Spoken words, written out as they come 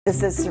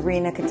This is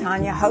Serena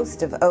Catania,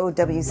 host of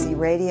OWC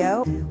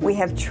Radio. We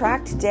have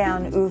tracked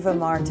down Uwe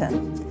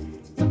Martin.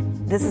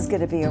 This is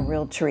going to be a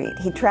real treat.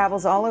 He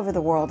travels all over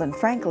the world, and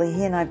frankly,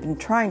 he and I have been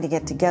trying to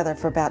get together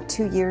for about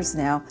 2 years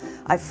now.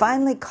 I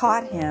finally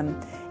caught him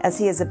as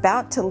he is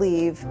about to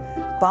leave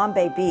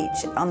Bombay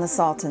Beach on the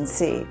Salton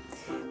Sea.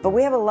 But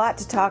we have a lot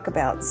to talk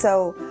about.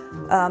 So,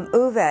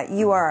 Uwe,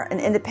 you are an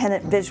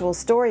independent visual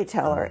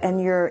storyteller,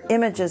 and your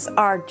images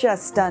are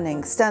just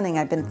stunning. Stunning.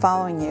 I've been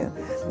following you.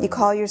 You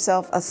call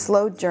yourself a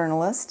slow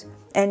journalist,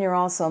 and you're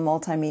also a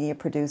multimedia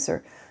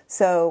producer.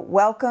 So,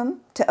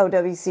 welcome to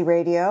OWC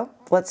Radio.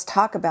 Let's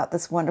talk about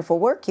this wonderful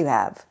work you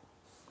have.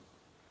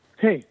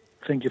 Hey,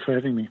 thank you for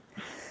having me.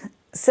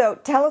 So,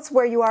 tell us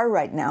where you are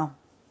right now.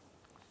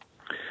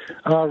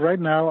 Right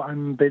now,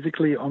 I'm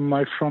basically on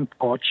my front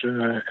porch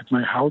at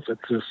my house at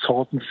the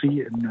Salton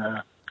Sea in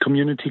a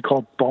community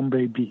called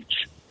Bombay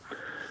Beach.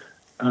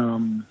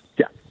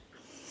 Yeah.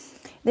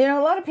 You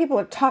know, a lot of people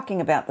are talking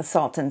about the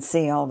Salton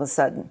Sea all of a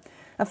sudden.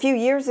 A few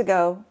years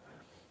ago,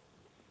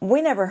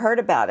 we never heard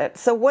about it.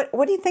 So what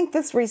do you think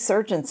this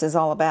resurgence is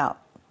all about?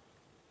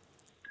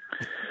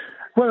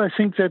 Well, I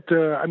think that,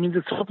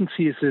 the Salton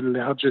Sea is the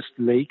largest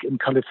lake in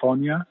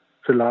California,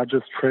 the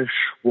largest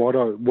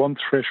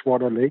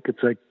freshwater lake.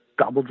 It's like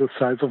double the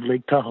size of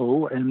Lake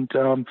Tahoe, and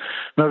not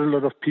a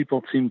lot of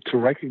people seem to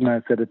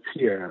recognize that it's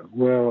here.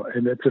 Well,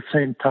 and at the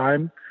same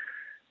time,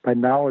 by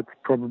now it's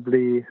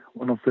probably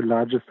one of the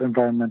largest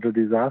environmental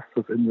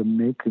disasters in the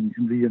making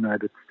in the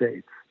United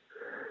States.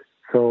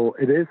 So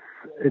it is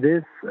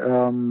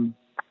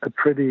a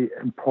pretty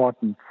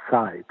important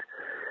site.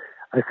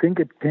 I think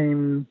it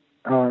came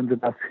in the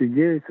last few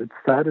years. It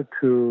started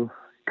to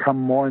come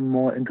more and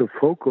more into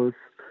focus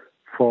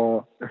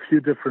for a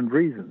few different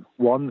reasons.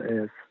 One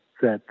is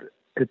that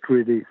it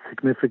really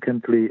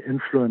significantly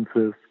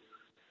influences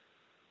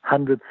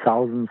hundreds,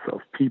 thousands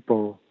of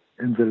people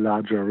in the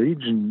larger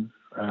region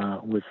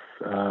with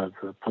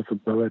the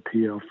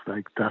possibility of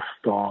like dust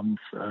storms,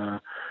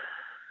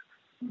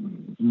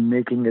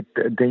 making it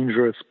a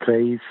dangerous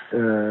place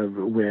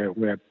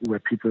where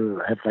people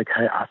have like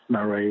high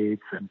asthma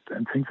rates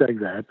and things like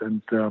that,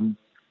 and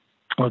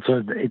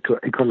also the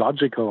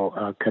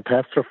ecological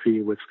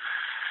catastrophe with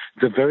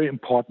the very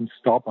important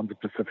stop on the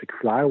Pacific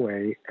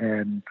Flyway,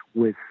 and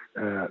with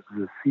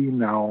the sea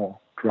now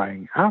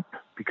drying up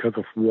because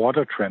of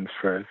water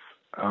transfers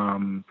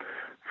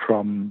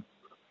from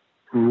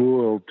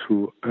rural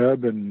to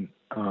urban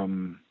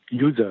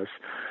users.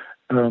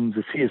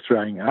 The sea is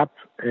drying up,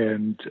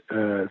 and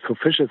so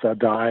fishes are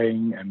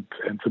dying, and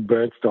the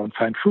birds don't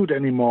find food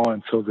anymore,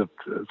 and so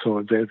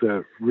there's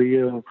a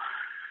real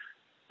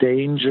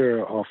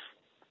danger of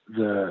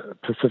the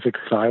Pacific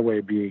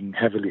Flyway being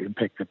heavily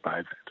impacted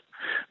by that.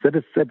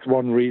 That's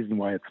one reason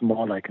why it's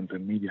more like in the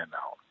media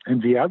now.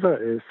 And the other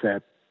is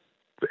that,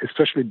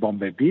 especially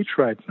Bombay Beach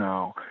right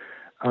now,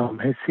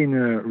 has seen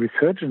a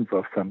resurgence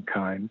of some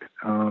kind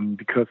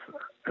because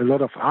a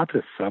lot of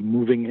artists are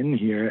moving in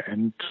here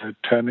and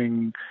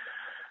turning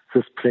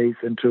this place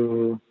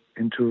into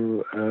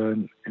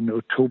an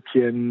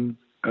utopian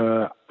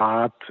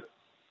art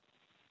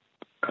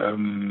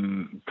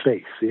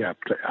place,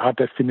 art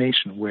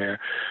destination, where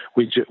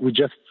we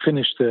just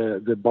finished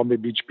the Bombay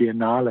Beach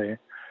Biennale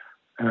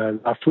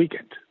last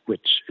weekend,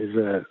 which is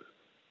a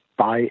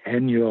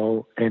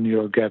biannual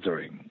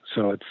gathering.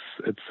 So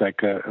it's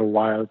like a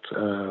wild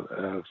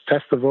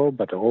festival,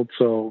 but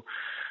also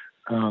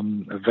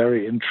a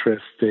very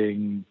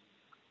interesting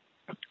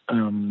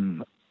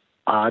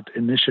art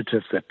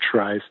initiative that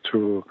tries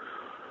to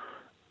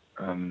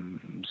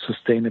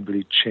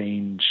sustainably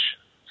change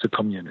the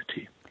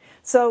community.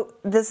 So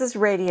this is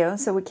radio,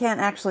 so we can't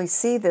actually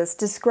see this.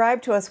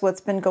 Describe to us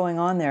what's been going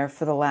on there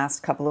for the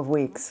last couple of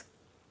weeks.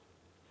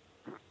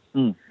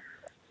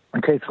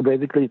 Okay, so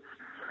basically,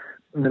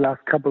 in the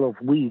last couple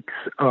of weeks,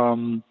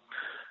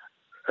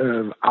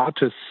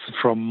 artists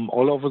from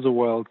all over the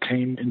world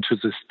came into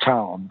this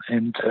town,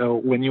 and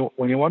when you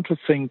want to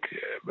think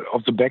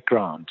of the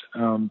background,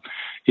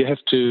 you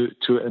have to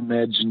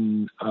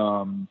imagine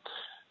a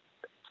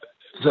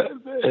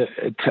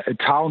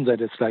town that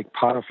is like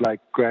part of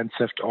like Grand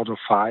Theft Auto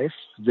 5.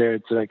 There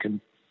it's like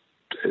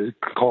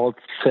called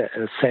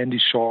Sandy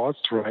Shores,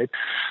 right?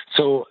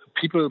 So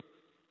people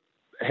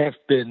have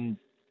been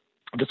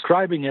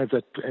describing it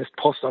as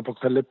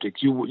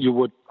post-apocalyptic. You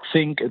would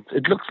think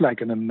it looks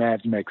like in a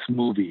Mad Max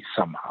movie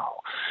somehow.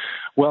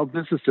 Well,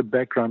 this is the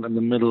background in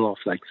the middle of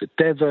like the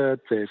desert.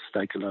 There's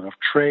like a lot of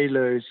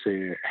trailers.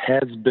 There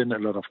has been a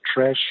lot of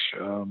trash,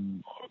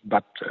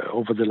 but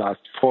over the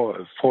last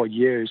four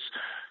years,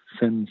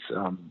 since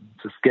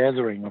this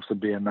gathering of the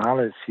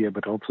Biennale is here,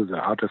 but also the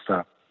artists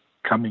are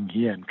coming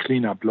here and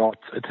clean up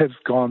lots, it has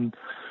gone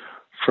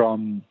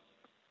from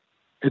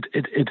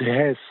It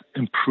has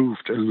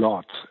improved a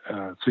lot,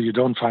 so you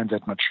don't find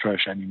that much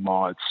trash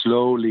anymore. It's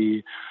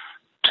slowly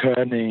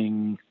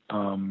turning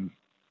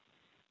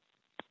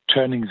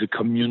the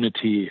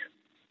community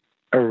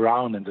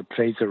around and the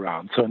place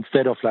around. So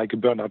instead of like a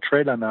burned-out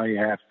trailer, now you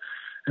have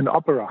an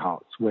opera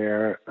house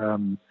where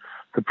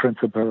the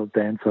principal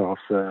dancer of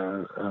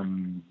the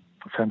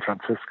San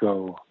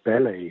Francisco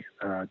Ballet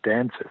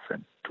dances,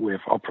 and we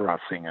have opera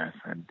singers.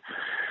 And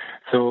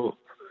so,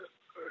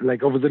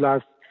 like over the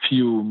last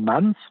few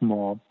months,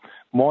 more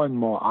and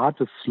more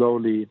artists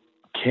slowly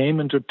came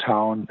into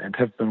town and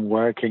have been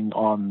working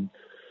on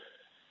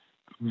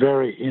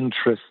very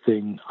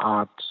interesting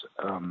art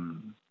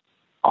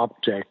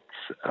objects,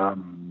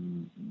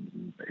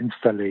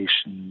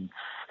 installations,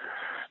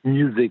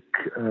 music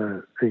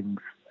things,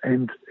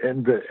 and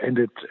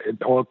it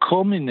all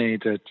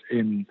culminated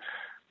in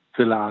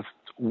the last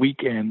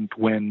weekend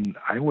when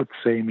I would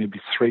say maybe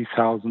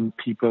 3,000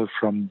 people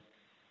from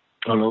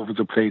all over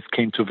the place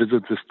came to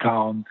visit this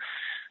town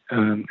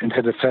and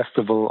had a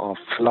festival of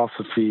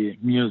philosophy,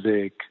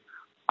 music,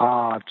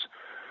 art.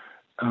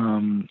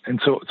 And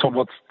so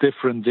what's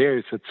different there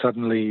is that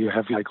suddenly you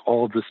have like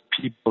all these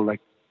people,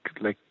 like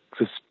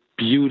this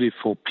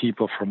beautiful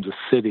people from the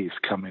cities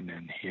coming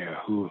in here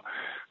who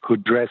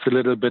dress a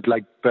little bit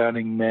like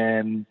Burning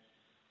Man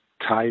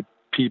type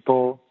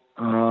people.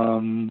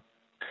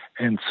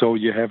 And so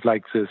you have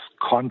like this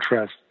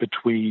contrast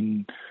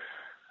between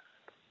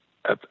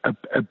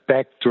a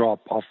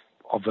backdrop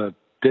of a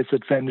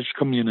disadvantaged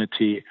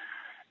community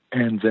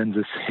and then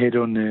this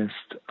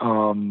hedonist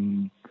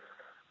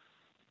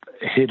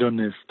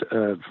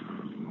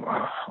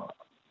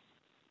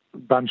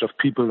bunch of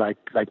people like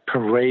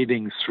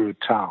parading through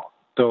town.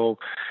 So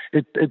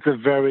it's a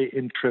very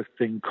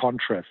interesting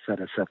contrast that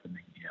is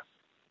happening here.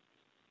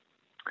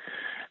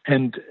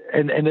 And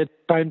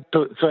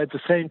so at the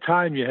same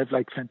time you have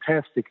like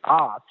fantastic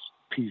art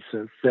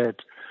pieces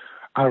that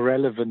are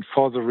relevant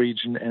for the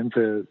region and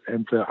the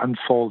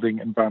unfolding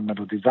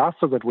environmental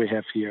disaster that we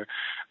have here,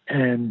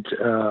 and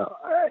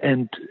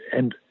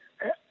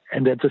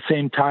at the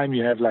same time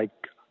you have like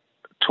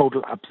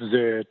total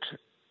absurd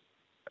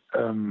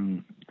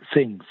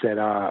things that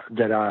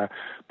are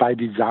by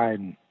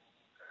design.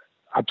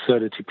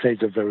 Absurdity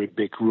plays a very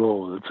big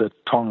role. It's a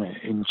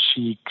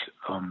tongue-in-cheek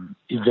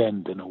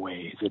event in a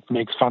way that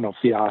makes fun of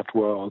the art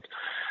world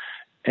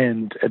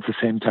and at the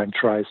same time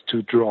tries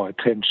to draw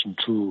attention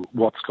to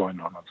what's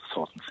going on the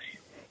Salton Sea.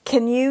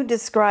 Can you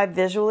describe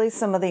visually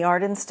some of the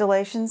art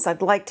installations?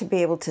 I'd like to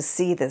be able to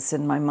see this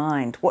in my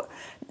mind.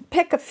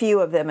 Pick a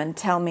few of them and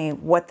tell me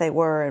what they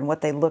were and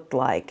what they looked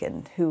like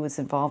and who was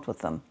involved with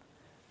them.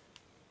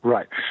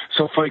 Right.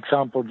 So, for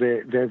example,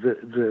 there's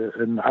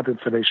an art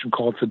installation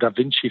called The Da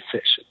Vinci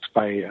Fish. It's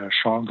by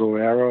Sean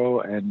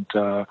Guerrero and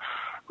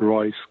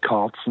Royce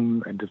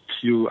Carlson and a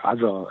few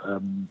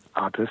other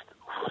artists.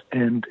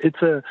 And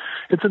it's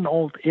an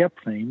old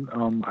airplane.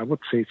 I would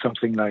say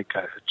something like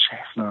a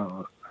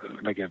Cessna,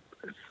 like a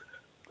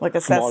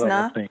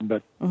Cessna thing,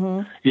 but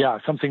yeah,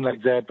 something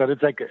like that. But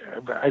it's like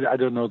I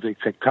don't know the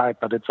exact type,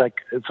 but it's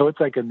like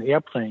an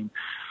airplane.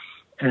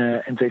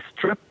 And they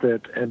stripped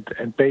it,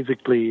 and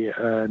basically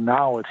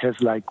now it has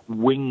like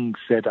wings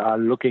that are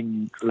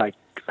looking like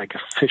a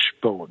fish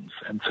bones,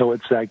 and so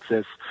it's like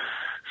this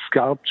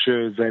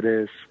sculpture that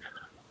is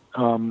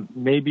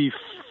maybe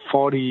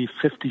 40,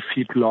 50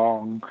 feet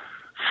long,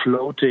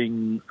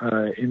 floating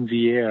in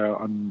the air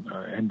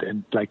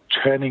and like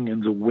turning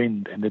in the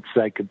wind, and it's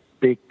like a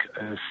big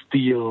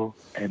steel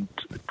and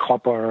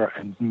copper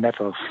and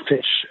metal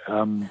fish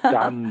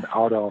done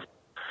out of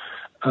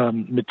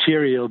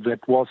material that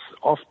was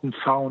often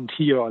found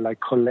here or like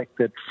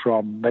collected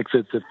from like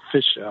the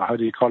fish, how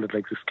do you call it,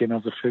 like the skin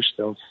of the fish,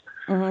 those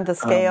the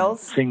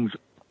scales things.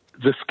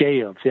 The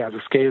scales, yeah,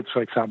 the scales,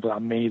 for example, are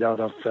made out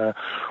of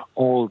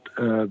old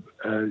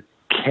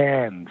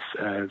cans,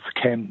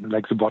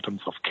 like the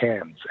bottoms of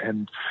cans,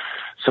 and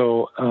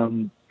so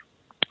and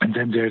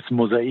then there's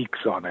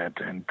mosaics on it,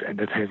 and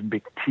it has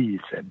big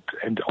teeth,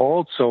 and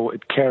also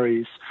it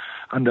carries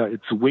under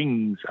its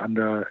wings,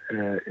 under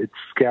its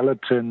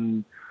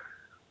skeleton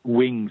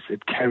wings,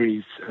 it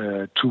carries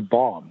 2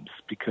 bombs,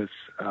 because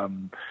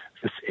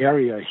this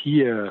area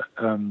here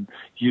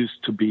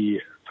used to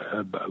be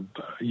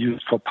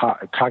used for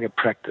target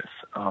practice.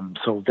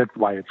 So that's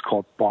why it's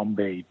called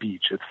Bombay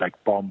Beach. It's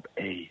like Bomb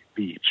A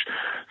Beach.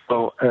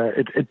 So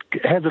it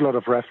has a lot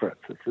of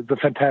references. It's a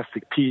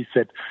fantastic piece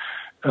that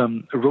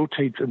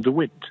rotates in the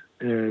wind.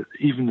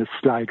 Even a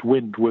slight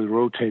wind will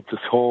rotate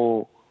this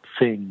whole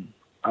thing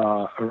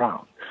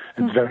around.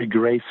 It's very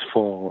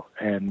graceful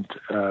and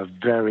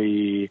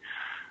very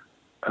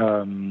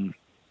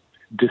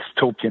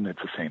dystopian at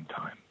the same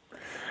time.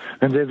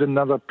 And there's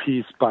another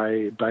piece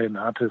by an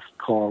artist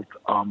called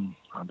I'm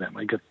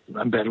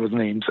bad with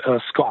names.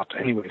 Scott.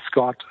 Anyway,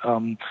 Scott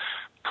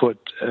put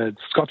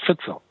Scott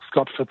Fitzel.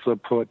 Scott Fitzel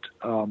put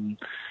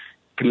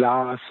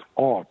glass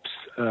orbs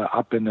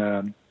up in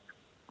a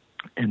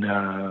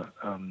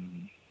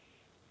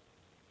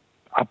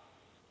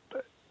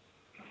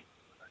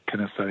Can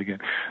I start again?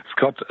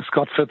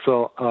 Scott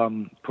Fitzel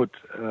put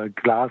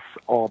glass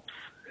orbs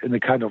in a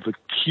kind of a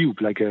cube,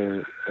 like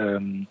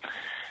in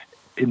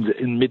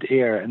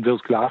midair, and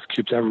those glass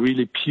cubes are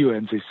really pure,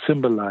 and they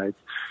symbolize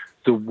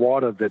the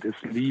water that is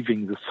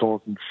leaving the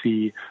Salton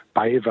Sea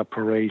by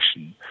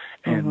evaporation.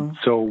 And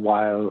so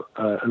while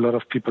a lot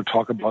of people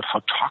talk about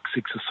how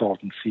toxic the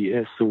Salton Sea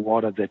is, the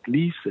water that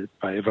leaves it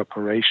by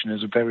evaporation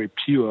is very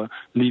pure,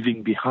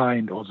 leaving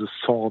behind all the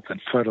salts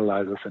and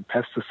fertilizers and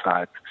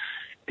pesticides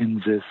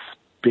in this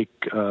big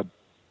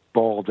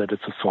ball that is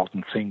the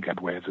Salton Sink, and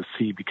where the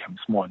sea becomes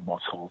more and more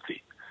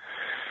salty.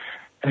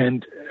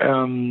 And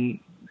then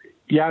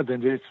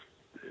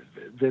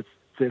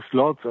there's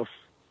lots of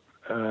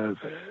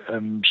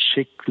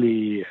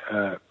Shickley.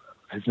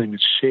 His name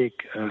is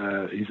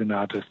Schick. He's an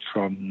artist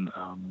from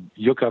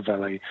Yucca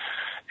Valley,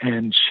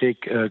 and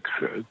Schick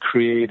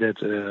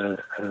created a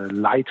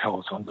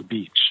lighthouse on the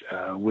beach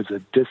with a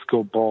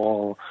disco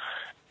ball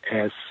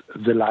as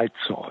the light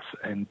source.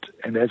 And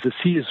as the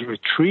sea is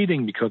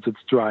retreating because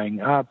it's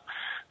drying up,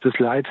 this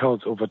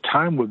lighthouse over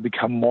time will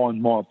become more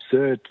and more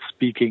absurd,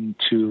 speaking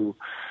to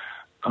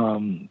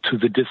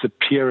the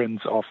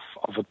disappearance of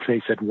a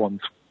place that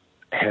once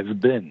has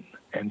been.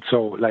 And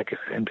so,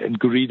 and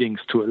greetings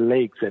to a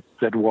lake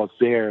that was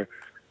there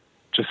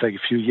just like a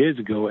few years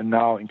ago and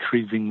now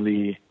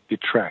increasingly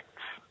detracts.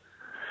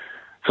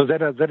 So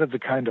that are the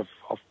kind of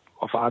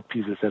art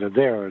pieces that are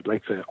there,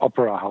 like the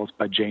Opera House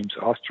by James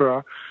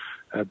Ostra,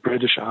 a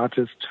British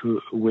artist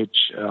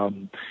which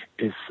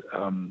is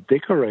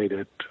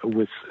decorated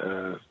with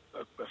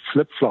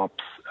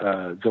flip-flops.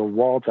 The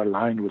walls are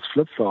lined with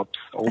flip-flops,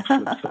 old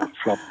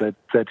flip-flops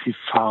that he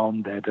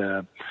found at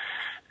a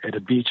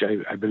beach.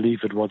 I believe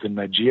it was in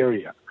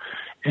Nigeria.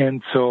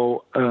 And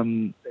so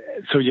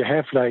you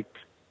have like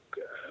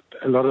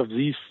a lot of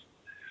these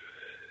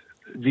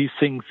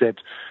things that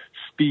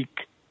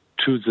speak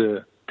to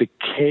the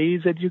decay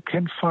that you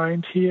can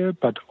find here,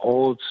 but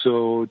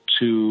also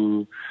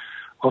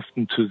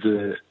often to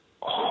the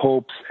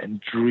hopes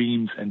and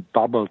dreams and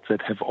bubbles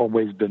that have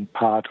always been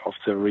part of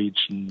the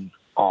region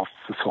of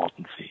the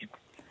Salton Sea.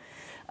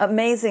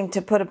 Amazing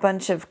to put a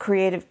bunch of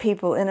creative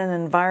people in an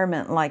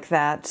environment like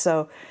that,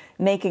 so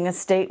making a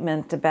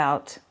statement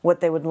about what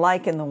they would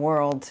like in the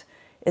world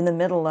in the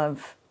middle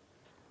of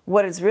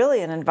what is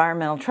really an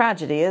environmental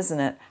tragedy, isn't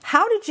it?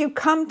 How did you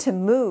come to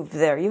move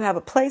there? You have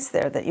a place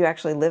there that you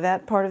actually live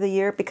at part of the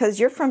year, because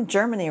you're from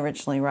Germany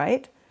originally,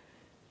 right?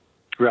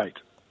 Right.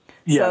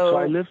 Yeah, so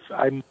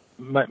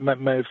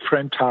my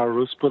friend Tara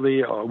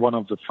Ruspoli, one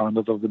of the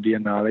founders of the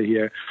Biennale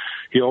here,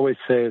 he always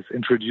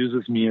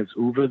introduces me as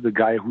Uwe, the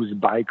guy who's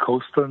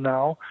bi-coastal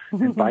now.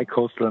 And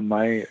bi-coastal in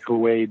my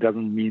way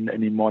doesn't mean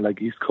anymore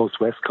like East Coast,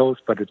 West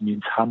Coast, but it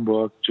means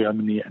Hamburg,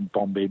 Germany, and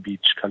Bombay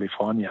Beach,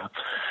 California.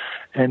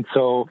 And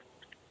so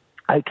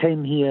I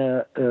came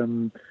here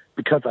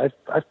because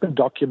I've been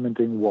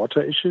documenting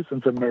water issues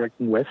in the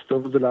American West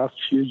over the last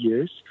few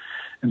years.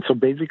 And so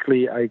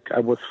basically I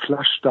was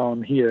flushed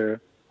down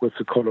here with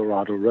the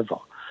Colorado River,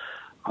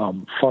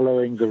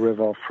 following the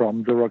river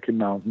from the Rocky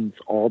Mountains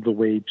all the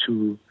way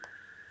to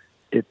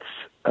its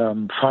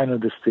final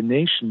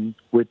destination,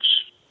 which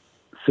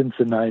since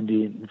the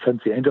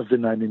end of the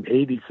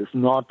 1980s is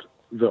not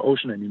the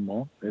ocean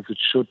anymore, as it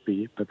should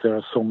be, but there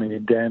are so many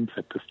dams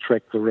that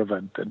distract the river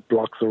and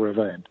block the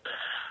river and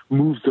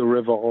move the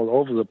river all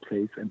over the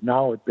place, and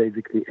now it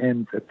basically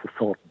ends at the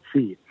Salton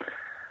Sea,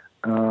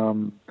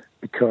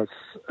 because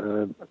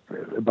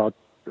about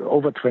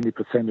over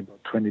 20%,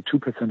 about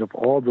 22% of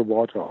all the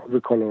water of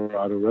the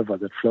Colorado River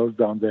that flows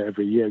down there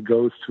every year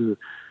goes to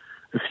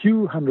a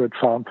few hundred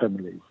farm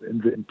families in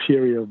the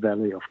Imperial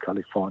Valley of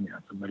California,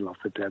 in the middle of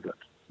the desert.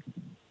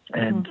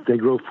 And they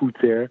grow food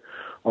there,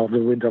 all the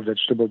winter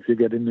vegetables you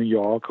get in New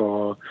York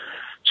or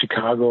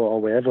Chicago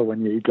or wherever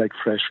when you eat like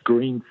fresh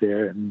greens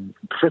there in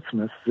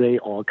Christmas, they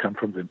all come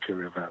from the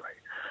Imperial Valley.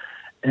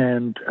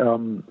 And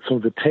so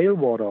the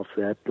tailwater of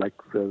that, like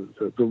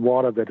the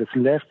water that is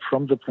left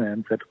from the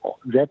plant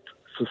that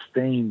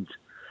sustains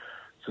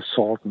the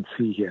Salton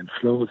Sea here and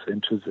flows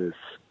into this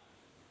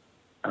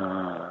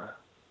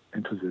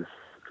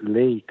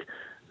lake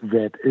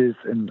that is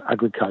an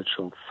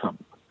agricultural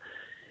sump.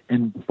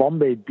 And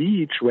Bombay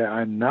Beach, where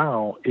I'm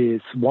now,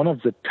 is one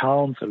of the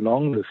towns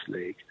along this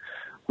lake,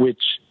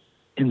 which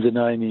in the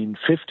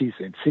 1950s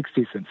and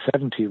 60s and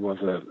 70s was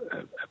a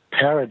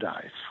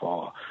paradise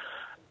for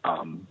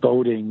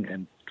boating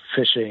and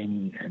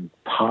fishing and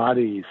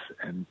parties.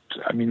 And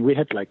I mean, we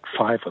had like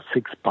 5 or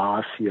 6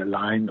 bars here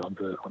lined on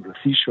the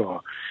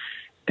seashore.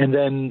 And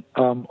then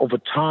over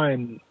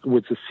time,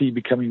 with the sea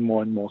becoming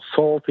more and more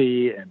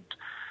salty and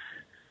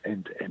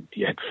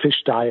you had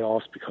fish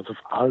die-offs because of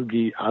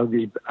algae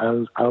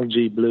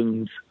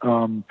blooms,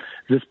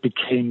 this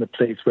became a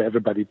place where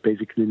everybody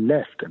basically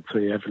left, and so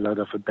you have a lot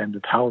of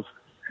abandoned houses.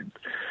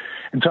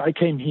 And so I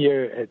came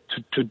here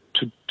to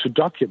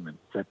document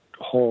that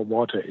whole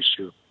water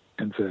issue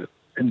and the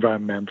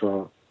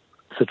environmental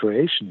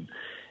situation.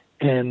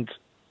 And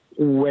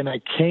when I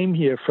came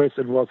here, first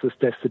it was this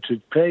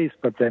destitute place,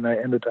 but then I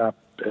ended up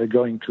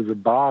going to the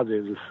bar.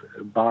 There's this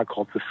bar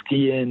called the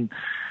Ski Inn.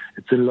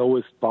 It's the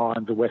lowest bar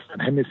in the Western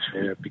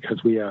Hemisphere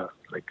because we are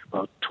like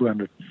about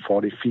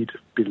 240 feet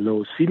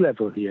below sea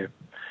level here.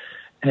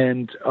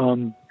 And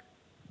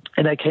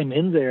I came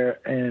in there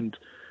and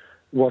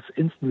was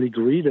instantly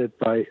greeted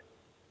by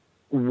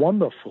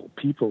wonderful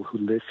people who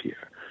live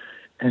here.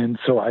 And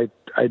so I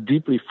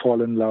deeply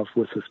fall in love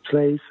with this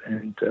place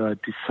and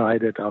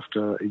decided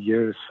after a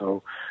year or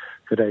so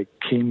that I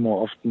came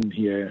more often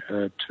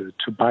here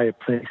to buy a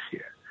place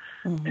here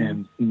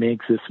and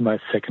make this my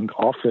second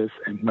office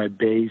and my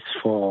base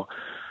for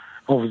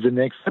over the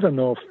next,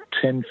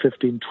 10,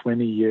 15,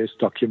 20 years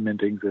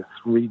documenting this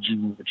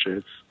region, which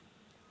is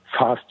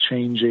fast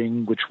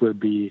changing, which will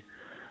be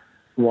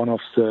one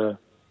of the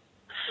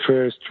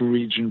first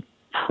region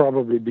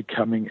probably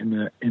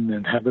becoming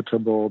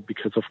uninhabitable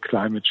because of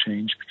climate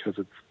change, because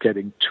it's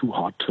getting too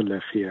hot to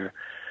live here.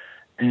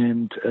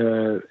 And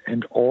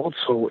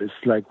also is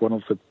like one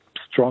of the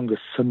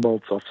strongest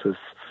symbols of this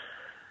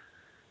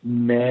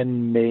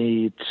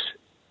man-made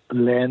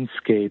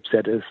landscape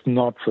that is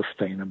not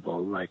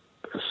sustainable. Like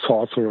a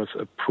sorcerer's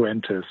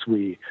apprentice,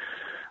 we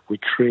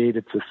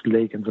created this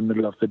lake in the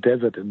middle of the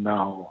desert, and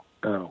now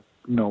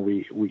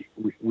we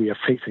are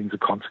facing the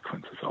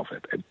consequences of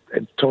it.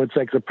 And so it's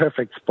like the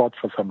perfect spot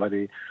for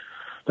somebody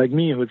like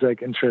me who's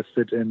like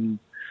interested in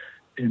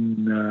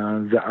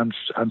the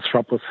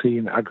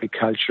Anthropocene,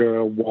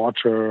 agriculture,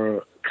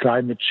 water,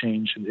 climate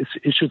change, and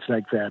issues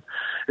like that.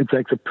 It's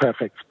like the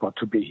perfect spot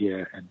to be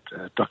here and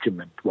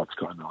document what's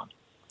going on.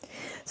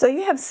 So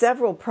you have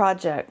several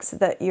projects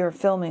that you're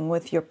filming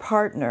with your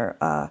partner,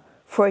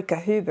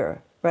 Frauke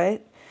Huber,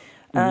 right?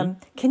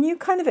 Can you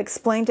kind of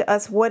explain to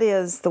us what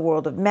is the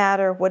World of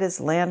Matter, what is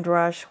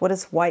Landrush, what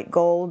is White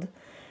Gold,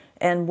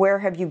 and where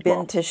have you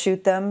been to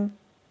shoot them?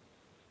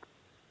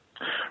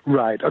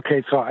 Right.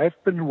 Okay. So I've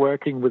been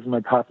working with my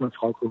partner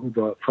Frauke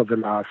Huber for the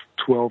last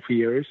 12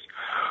 years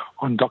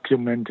on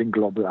documenting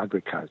global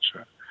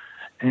agriculture.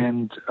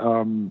 And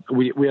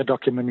we are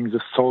documenting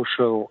the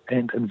social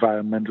and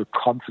environmental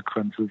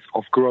consequences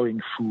of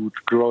growing food,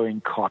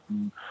 growing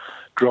cotton,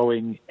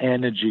 growing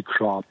energy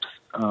crops,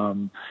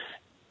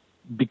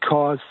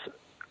 because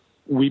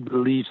we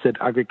believe that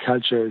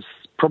agriculture is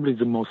probably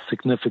the most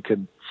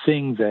significant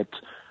thing that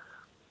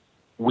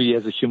we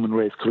as a human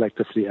race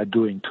collectively are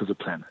doing to the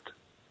planet.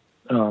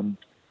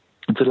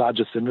 It's the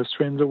largest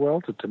industry in the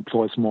world. It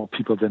employs more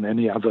people than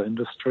any other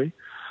industry.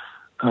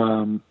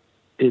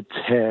 It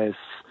has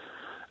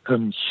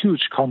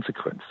huge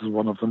consequences.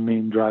 One of the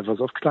main drivers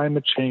of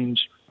climate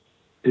change.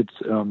 It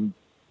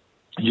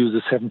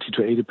uses 70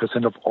 to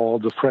 80% of all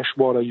the fresh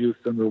water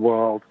used in the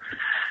world.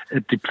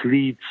 It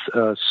depletes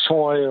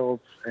soils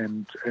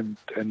and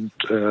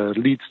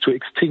leads to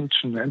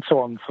extinction and so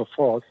on and so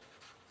forth.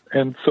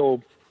 And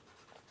so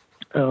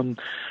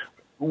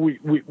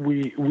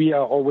we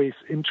are always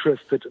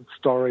interested in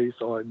stories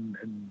or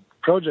in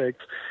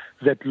projects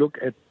that look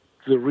at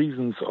the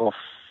reasons of,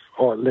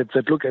 or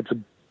that look at the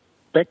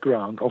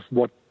background of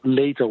what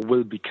later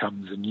will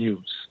become the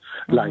news,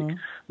 like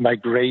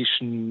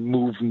migration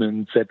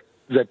movements that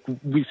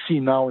we see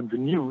now in the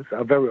news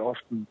are very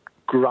often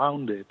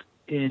grounded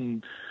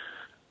in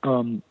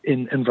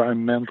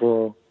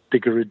environmental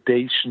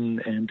degradation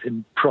and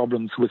in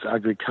problems with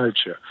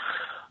agriculture.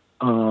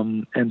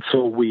 And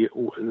so we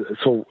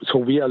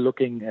are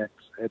looking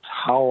at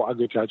how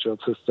agricultural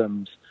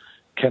systems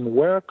can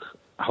work,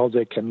 how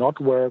they cannot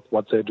work,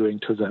 what they're doing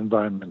to the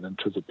environment and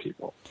to the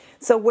people.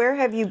 So where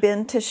have you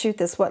been to shoot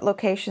this? What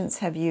locations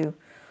have you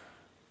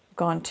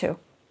gone to?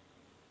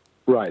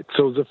 Right.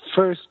 So the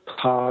first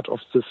part of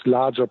this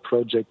larger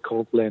project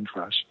called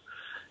Landrush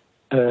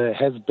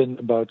has been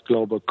about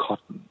global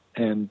cotton,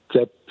 and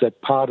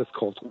that part is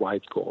called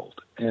White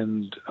Gold.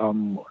 And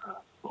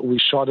we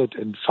shot it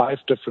in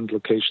 5 different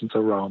locations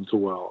around the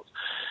world.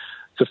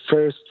 The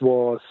first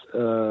was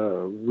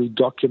we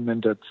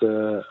documented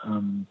the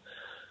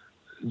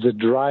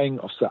drying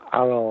of the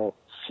Aral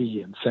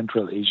Sea in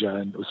Central Asia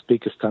and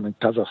Uzbekistan and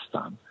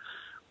Kazakhstan,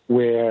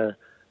 where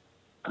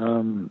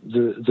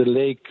the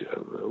lake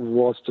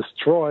was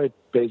destroyed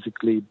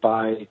basically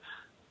by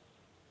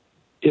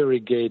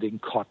irrigating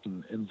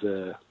cotton in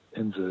the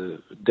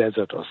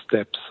desert or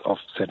steppes of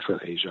Central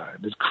Asia,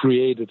 and it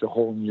created a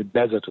whole new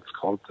desert. It's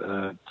called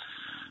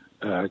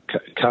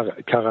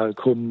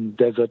Karakum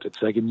Desert.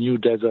 It's like a new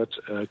desert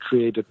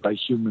created by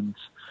humans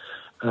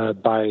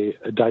by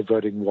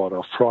diverting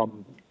water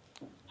from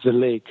the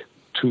lake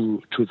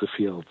to the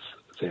fields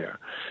there.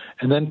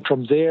 And then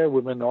from there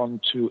we went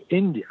on to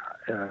India.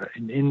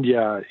 In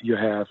India you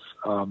have,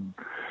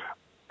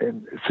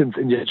 since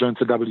India joined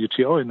the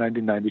WTO in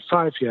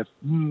 1995, you have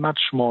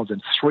much more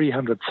than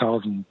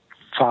 300,000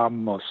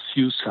 farmer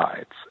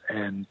suicides,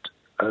 and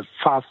a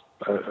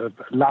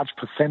large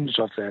percentage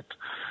of that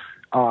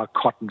are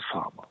cotton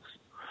farmers.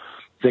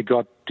 They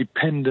got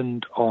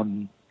dependent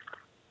on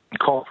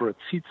corporate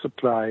seed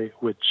supply,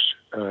 which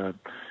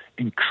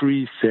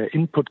increased their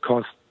input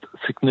cost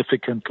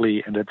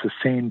significantly, and at the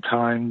same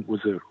time,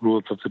 with the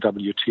rules of the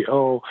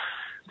WTO,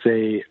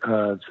 the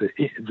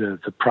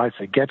price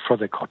they get for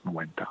their cotton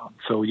went down.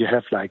 So you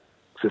have like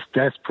this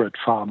desperate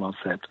farmers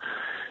that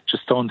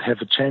just don't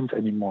have a chance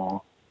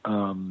anymore,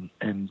 and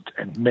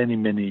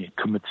many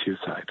commit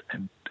suicide.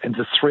 And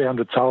the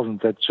 300,000,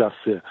 that's just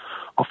the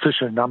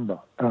official number.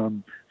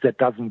 That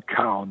doesn't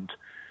count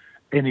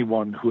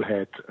anyone who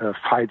had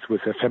fights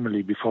with their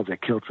family before they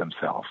killed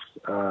themselves.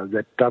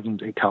 That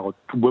doesn't account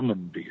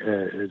women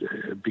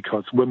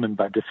because women,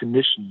 by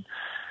definition,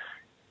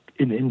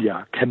 in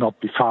India cannot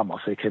be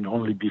farmers. They can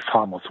only be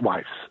farmers'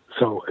 wives.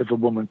 So if a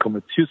woman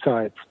commits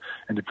suicide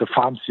and it's a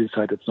farm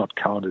suicide, it's not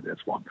counted as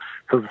one.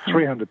 So the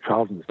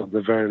 300,000 is not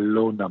a very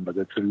low number.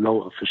 That's a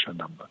low official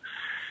number.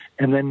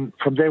 And then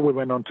from there we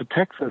went on to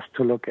Texas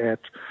to look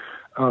at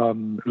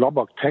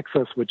Lubbock,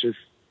 Texas, which is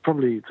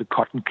probably the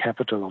cotton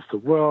capital of the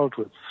world,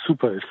 with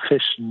super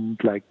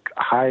efficient, like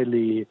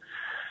highly,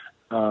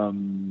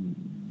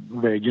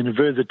 where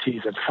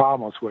universities and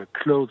farmers work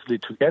closely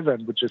together,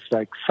 and which is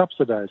like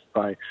subsidized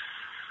by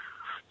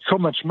so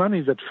much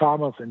money that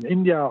farmers in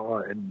India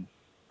or in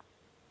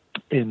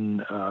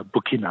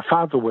Burkina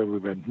Faso, where we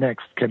went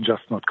next, can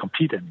just not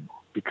compete anymore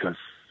because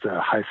the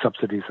high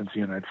subsidies in the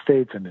United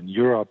States and in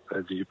Europe,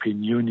 the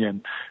European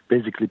Union,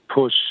 basically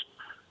push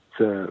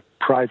the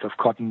price of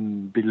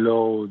cotton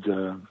below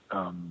the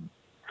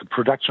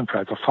production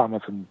price of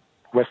farmers in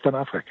Western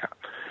Africa.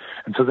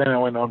 And so then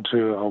we went on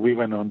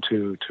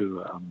to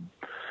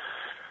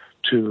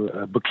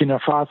Burkina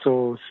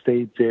Faso,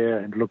 stayed there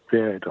and looked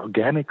there at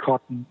organic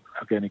cotton,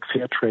 organic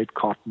fair trade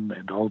cotton,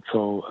 and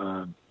also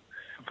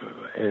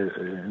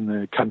in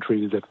a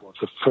country that was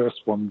the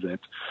first one that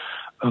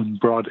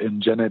brought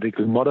in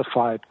genetically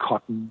modified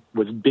cotton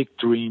with big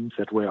dreams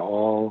that were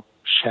all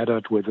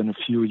shattered within a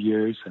few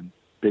years. And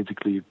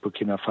basically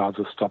Burkina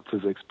Faso stopped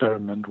this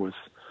experiment with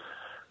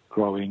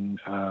growing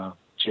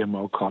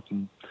GMO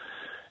cotton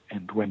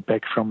and went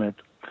back from it.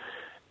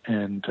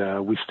 And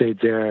we stayed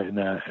there in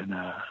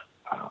a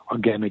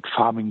organic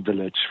farming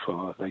village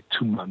for like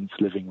 2 months,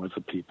 living with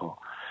the people.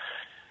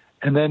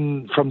 And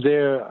then from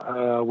there,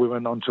 we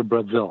went on to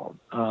Brazil,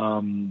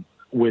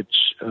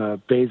 which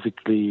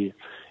basically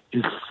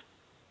is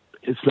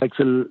like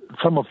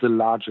some of the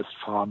largest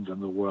farms in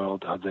the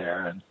world are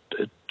there, and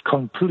it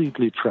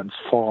completely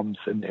transforms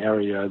an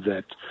area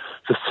that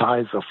the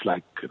size of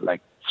like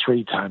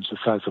 3 times the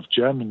size of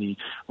Germany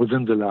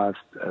within the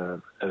last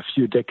a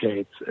few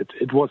decades.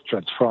 It was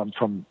transformed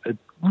from a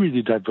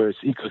really diverse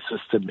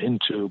ecosystem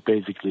into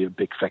basically a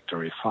big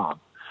factory farm.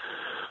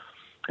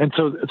 And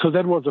so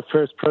that was the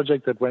first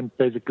project that went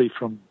basically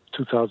from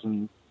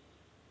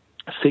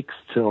 2006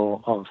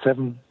 till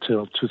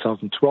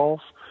 2012.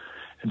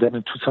 And then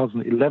in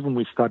 2011,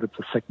 we started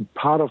the second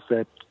part of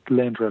that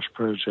land rush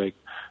project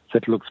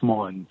that looks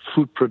more in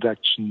food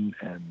production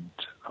and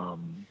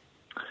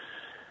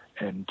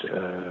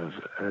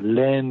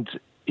land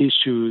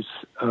issues.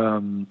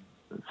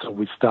 So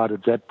we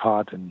started that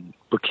part in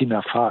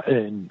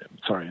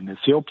in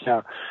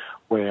Ethiopia,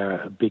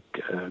 where big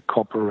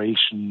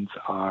corporations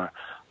are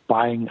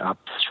buying up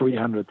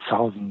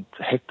 300,000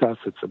 hectares.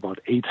 It's about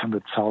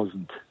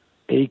 800,000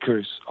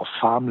 acres of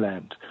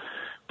farmland,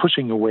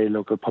 pushing away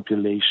local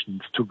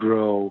populations to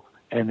grow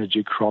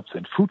energy crops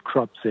and food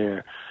crops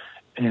there,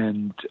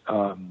 and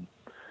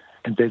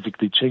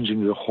basically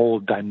changing the whole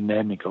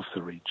dynamic of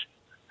the region.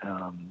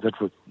 And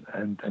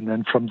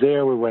then from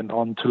there we went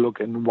on to look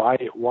and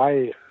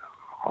why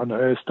on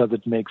earth does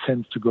it make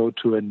sense to go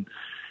to an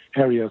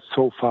area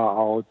so far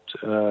out,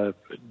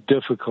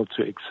 difficult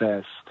to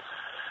access,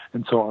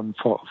 and so on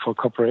for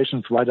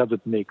corporations. Why does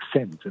it make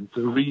sense? And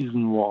the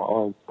reason,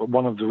 or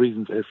one of the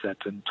reasons, is that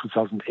in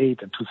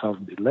 2008 and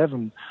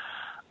 2011,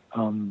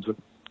 the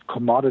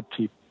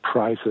commodity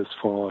prices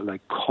for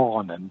like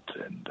corn and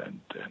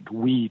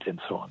wheat and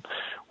so on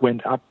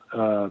went up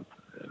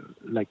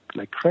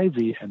like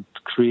crazy, and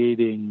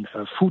creating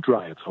food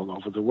riots all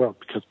over the world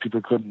because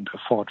people couldn't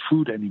afford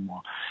food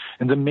anymore.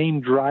 And the main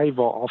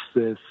driver of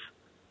this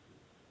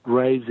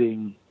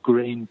raising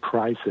grain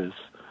prices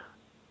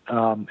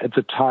at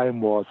the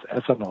time was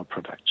ethanol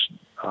production,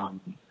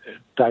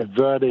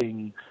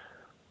 diverting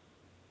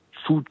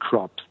food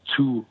crops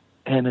to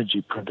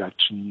energy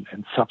production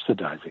and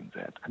subsidizing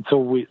that. And so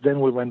we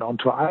went on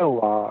to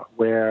Iowa,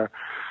 where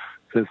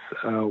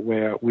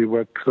we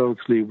worked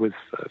closely with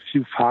a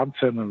few farm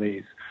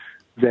families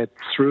that,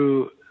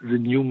 through the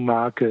new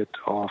market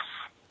of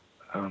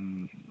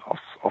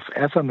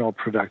ethanol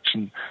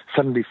production,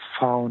 suddenly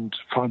found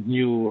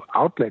new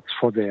outlets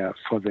for their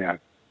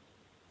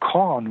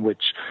corn,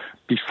 which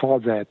before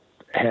that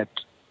had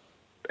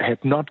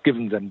not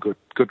given them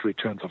good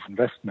returns of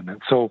investment.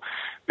 And so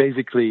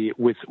basically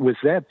with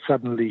that,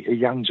 suddenly a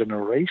young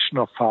generation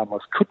of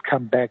farmers could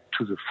come back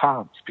to the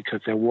farms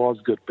because there was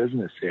good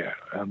business there.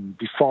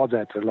 Before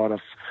that, a lot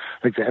of,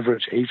 like, the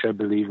average age, I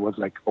believe, was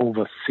like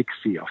over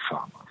 60 of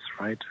farmers,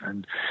 right?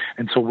 And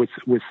so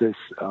with this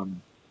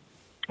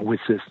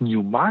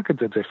new market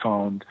that they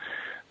found,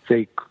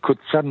 they could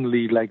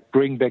suddenly like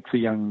bring back the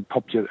young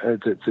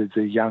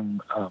the young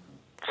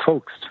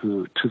folks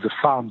to the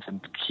farms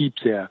and keep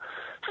their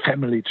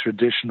family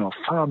tradition of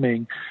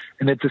farming,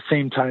 and at the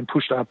same time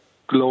pushed up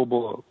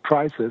global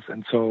prices.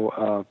 And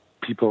so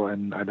people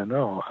in, I don't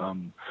know,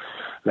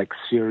 like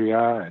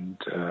Syria and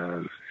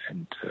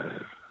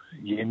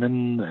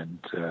Yemen and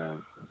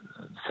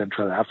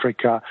Central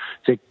Africa,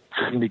 they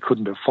suddenly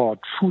couldn't afford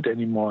food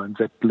anymore, and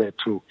that led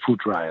to food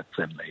riots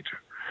then later.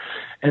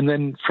 And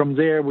then from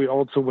there, we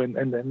also went,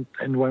 and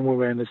when we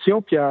were in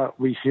Ethiopia,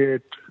 we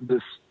heard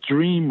this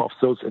dream of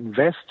those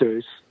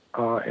investors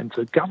and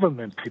the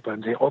government people,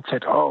 and they all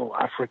said, "Oh,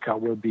 Africa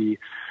will be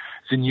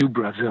the new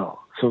Brazil."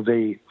 So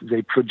they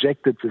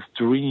projected this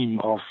dream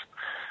of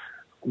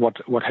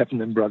what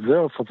happened in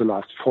Brazil for the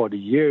last 40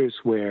 years,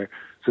 where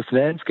this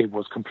landscape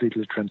was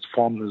completely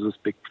transformed as this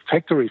big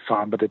factory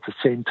farm, but at the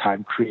same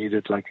time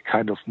created like a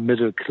kind of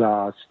middle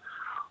class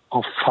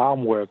of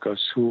farm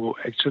workers who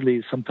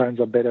actually sometimes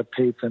are better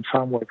paid than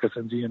farm workers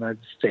in the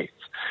United States.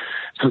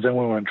 So then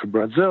we went to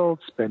Brazil,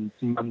 spent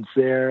months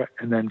there,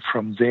 and then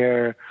from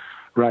there,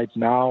 right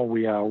now,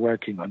 we are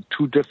working on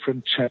 2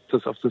 different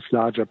chapters of this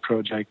larger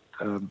project.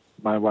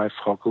 My wife,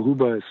 Frauke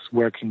Huber, is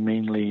working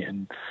mainly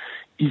in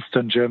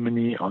Eastern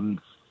Germany on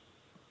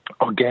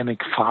organic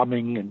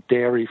farming and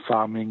dairy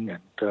farming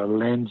and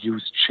land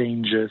use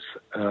changes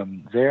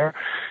there.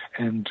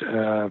 And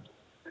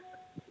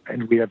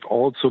we have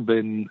also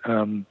been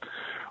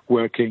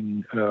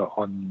working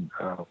on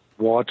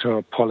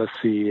water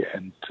policy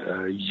and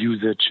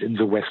usage in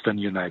the Western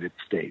United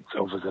States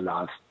over the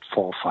last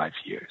 4 or 5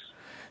 years.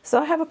 So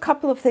I have a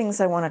couple of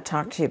things I want to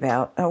talk to you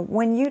about.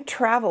 When you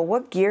travel,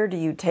 what gear do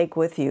you take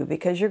with you?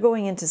 Because you're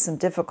going into some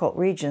difficult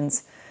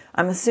regions.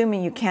 I'm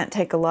assuming you can't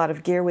take a lot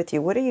of gear with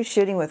you. What are you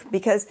shooting with?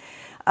 Because,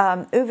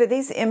 Uwe,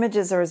 these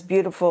images are as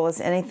beautiful as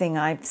anything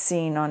I've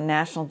seen on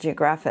National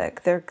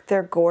Geographic.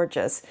 They're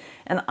gorgeous.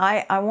 And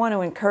I want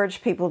to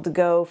encourage people to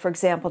go, for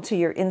example, to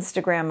your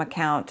Instagram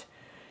account.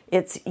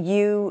 It's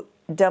UWEH,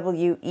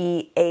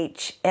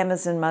 M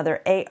as in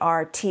mother,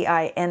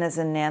 ARTIN as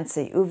in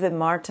Nancy, Uwe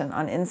Martin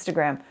on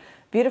Instagram.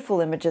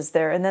 Beautiful images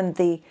there. And then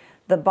the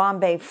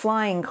Bombay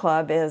Flying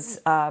Club is...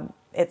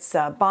 it's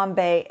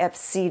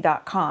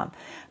bombayfc.com.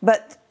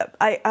 But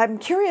I'm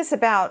curious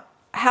about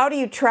how do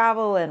you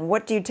travel and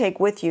what do you take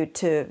with you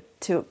to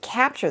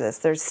capture this?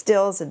 There's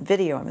stills and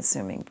video, I'm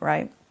assuming,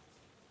 right?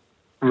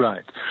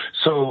 Right.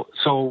 So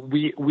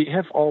we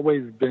have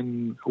always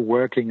been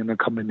working in a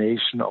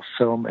combination of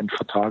film and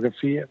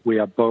photography. We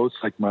are both,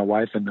 like my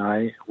wife and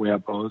I, we are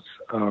both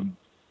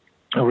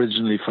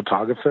originally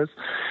photographers,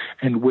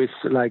 and with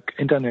like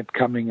internet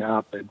coming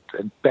up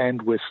and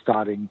bandwidth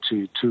starting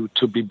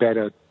to be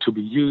better to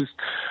be used,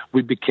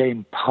 we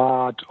became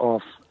part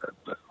of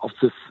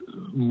this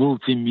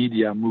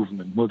multimedia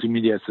movement.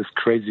 Multimedia is this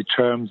crazy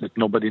term that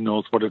nobody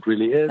knows what it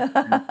really is.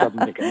 And it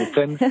doesn't make any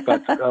sense.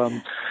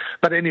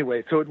 But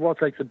anyway, so it was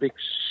like the big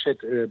shit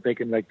back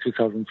in like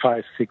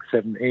 2005, 6,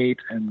 7, 8,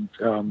 and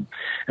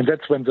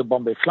that's when the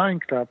Bombay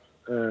Flying Club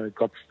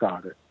got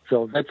started. So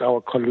that's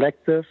our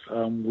collective.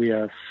 We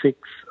are 6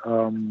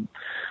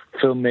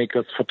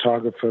 filmmakers,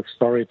 photographers,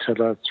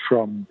 storytellers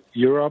from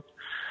Europe,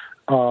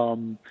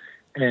 and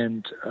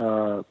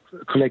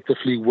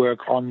collectively work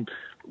on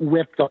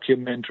web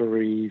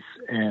documentaries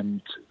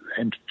and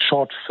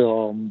short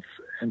films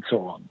and so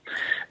on.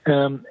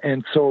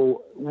 And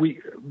so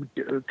we,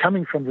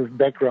 coming from this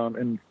background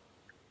in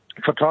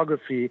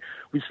photography,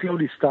 we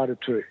slowly started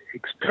to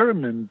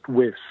experiment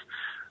with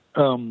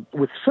film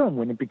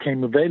when it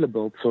became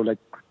available. So like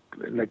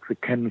the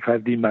Canon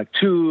 5D Mark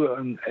II,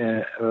 and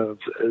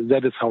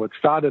that is how it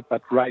started.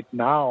 But right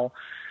now,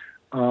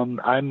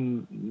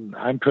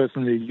 I'm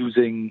personally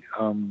using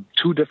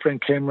 2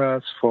 different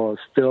cameras for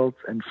stills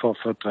and for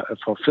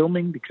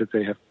filming, because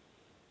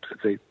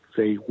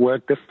they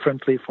work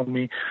differently for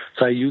me.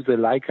 So I use a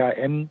Leica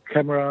M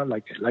camera,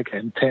 like Leica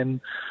M10,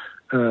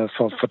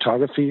 for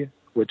photography,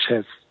 which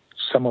has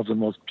some of the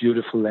most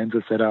beautiful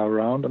lenses that are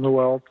around in the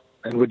world,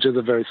 and which is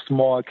a very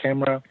small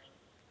camera.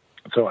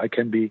 So I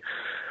can be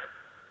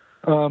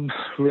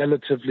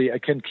I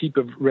can keep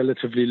a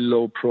relatively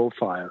low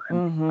profile,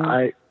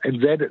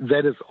 and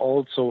that is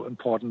also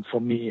important for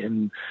me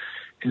in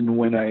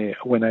when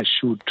I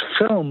shoot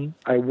film.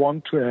 I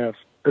want to have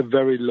a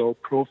very low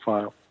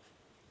profile.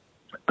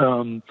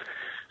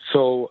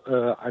 So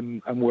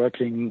I'm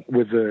working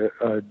with a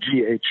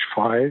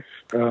GH5,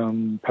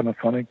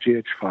 Panasonic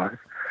GH5,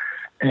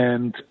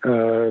 and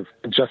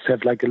just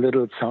have like a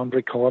little sound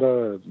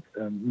recorder,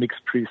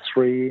 Mix-Pre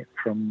 3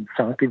 from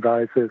Sound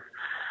Devices.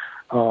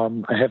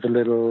 I have a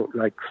little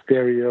like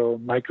stereo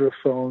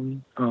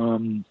microphone,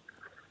 the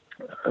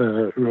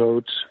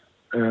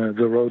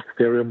Rode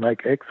Stereo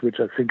Mic X, which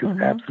I think is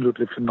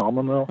absolutely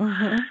phenomenal,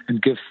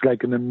 and gives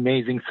like an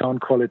amazing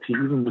sound quality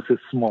even with this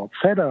small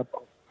setup,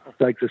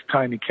 like this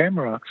tiny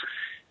camera.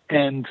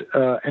 And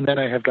then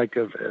I have like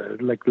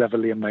like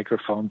lavalier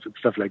microphones and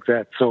stuff like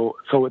that. So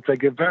it's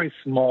like a very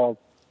small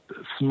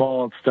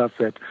stuff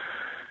that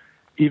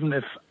even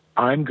if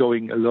I'm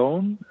going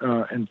alone,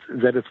 and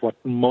that is what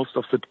most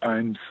of the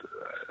times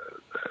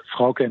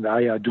Frauke and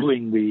I are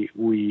doing.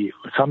 We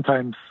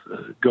sometimes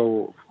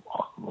go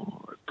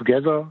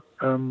together,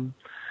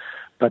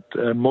 but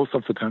most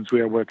of the times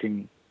we are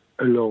working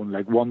alone,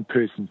 like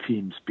one-person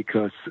teams,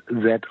 because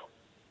that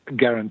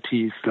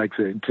guarantees like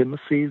the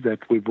intimacy that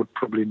we would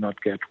probably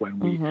not get when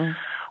we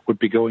would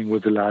be going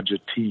with a larger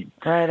team.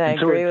 Right, I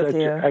agree with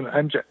you.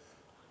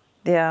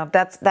 Yeah,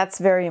 that's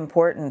very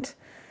important.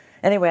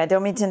 Anyway, I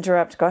don't mean to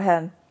interrupt. Go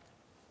ahead.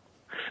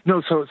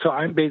 No, so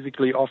I'm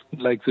basically often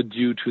like the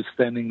dude who's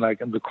standing like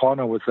in the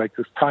corner with like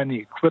this tiny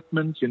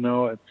equipment, you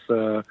know. It's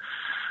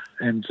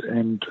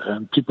and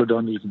people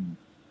don't even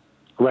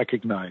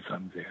recognize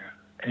I'm there.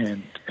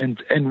 And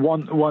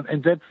one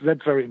and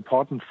that's very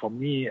important for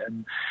me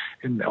and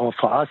or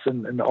for us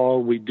and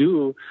all we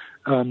do.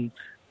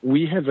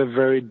 We have a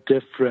very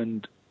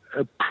different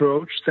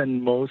approach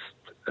than most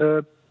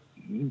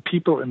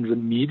people in the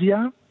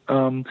media.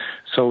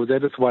 So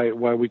that is why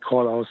we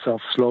call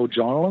ourselves slow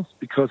journalists,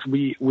 because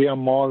we are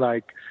more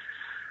like,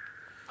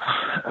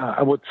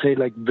 I would say,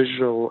 like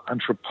visual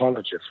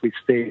anthropologists. We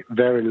stay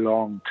very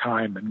long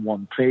time in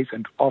one place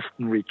and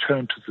often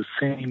return to the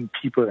same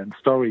people and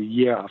story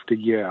year after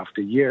year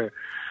after year.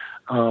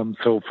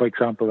 So, for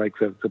example, like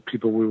the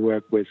people we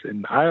work with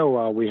in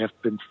Iowa, we have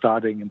been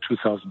starting in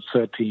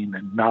 2013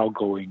 and now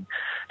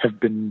have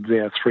been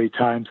there 3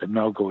 times and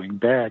now going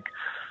back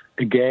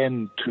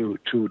again to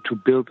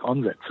build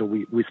on that. So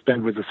we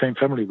spend with the same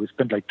family, we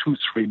spend like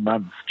 2-3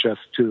 months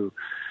just to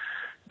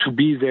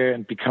be there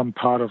and become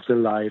part of the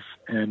life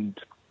and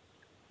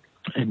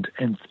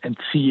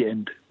see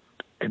and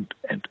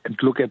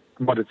look at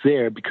what is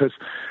there, because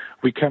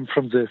we come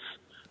from this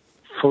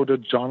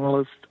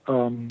photojournalist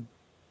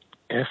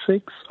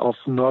ethics of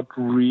not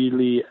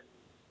really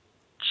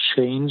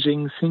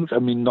changing things. I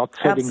mean, not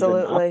setting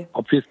Absolutely. them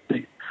up.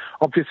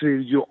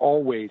 Obviously, you're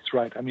always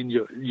right. I mean,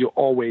 you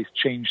always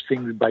change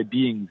things by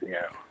being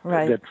there.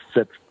 Right.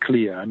 That's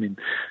clear. I mean,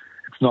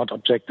 it's not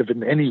objective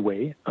in any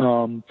way.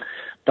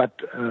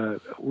 But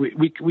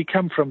we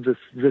come from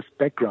this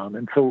background,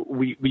 and so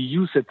we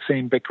use that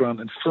same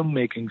background in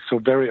filmmaking. So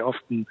very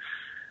often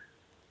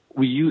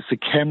we use the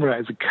camera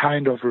as a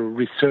kind of a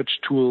research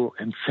tool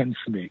and sense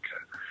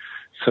maker.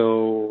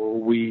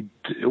 So we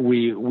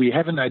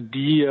have an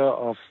idea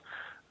of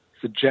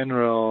the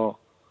general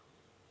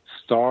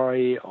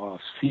story or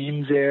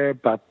theme there,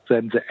 but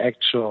then the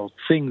actual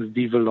things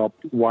develop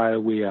while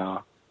we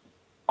are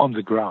on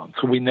the ground.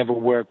 So we never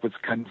work with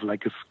kind of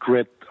like a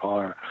script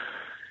or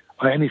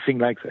anything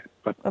like that,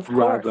 but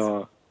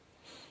rather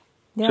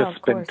just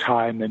spend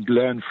time and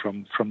learn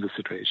from the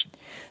situation.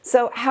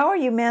 So how are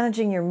you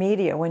managing your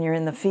media when you're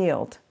in the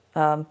field?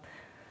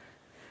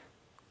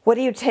 What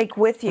do you take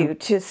with you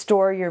to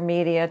store your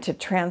media,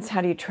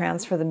 how do you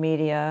transfer the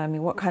media? I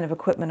mean, what kind of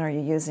equipment are you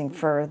using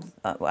for,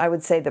 I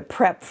would say, the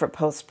prep for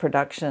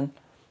post-production?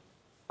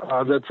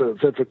 That's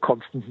a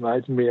constant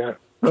nightmare.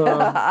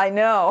 I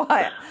know.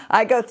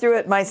 I go through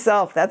it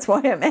myself. That's why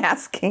I'm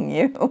asking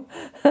you.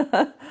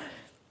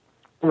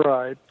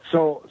 Right.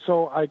 So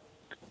I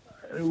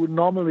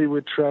normally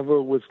would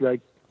travel with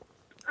like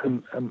a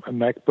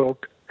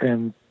MacBook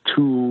and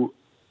two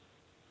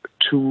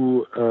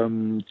 2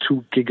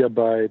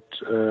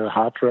 gigabyte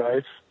hard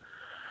drives,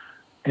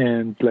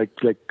 and like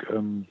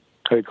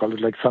how you call it,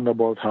 like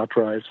Thunderbolt hard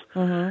drives,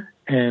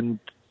 and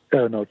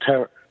 2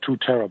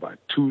 terabyte,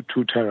 2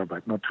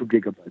 terabyte, not 2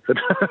 gigabytes. That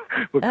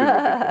would be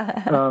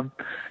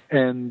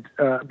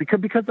ridiculous.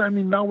 Because I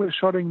mean now we're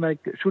shooting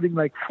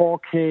like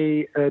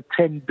 4K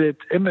 10-bit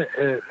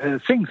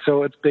things,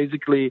 so it's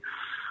basically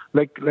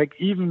like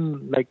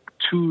even like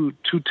 2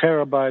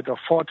 terabyte or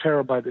 4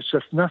 terabyte is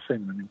just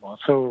nothing anymore.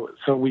 So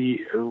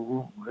we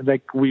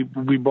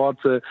bought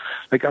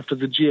after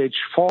the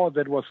GH4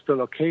 that was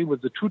still okay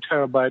with the 2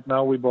 terabyte.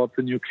 Now we bought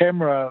the new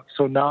camera.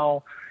 So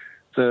now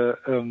the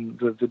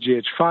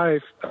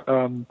GH5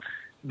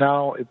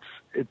 now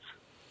it's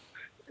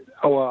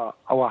our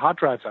hard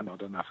drives are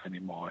not enough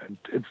anymore, and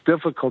it's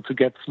difficult to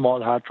get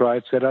small hard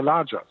drives that are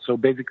larger. So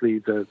basically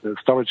the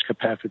storage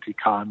capacity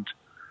can't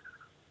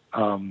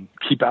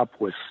keep up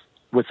with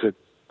the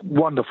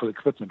wonderful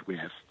equipment we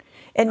have.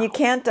 And you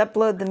can't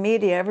upload the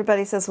media.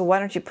 Everybody says, well, why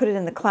don't you put it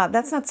in the cloud?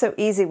 That's not so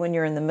easy when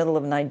you're in the middle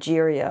of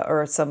Nigeria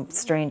or some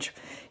strange,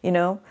 you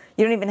don't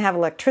even have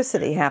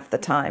electricity half the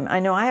time. I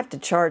know I have to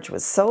charge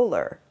with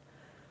solar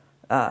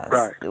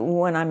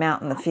when I'm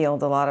out in the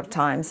field a lot of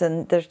times,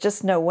 and there's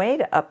just no way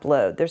to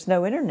upload. There's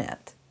no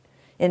internet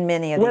in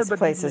many of these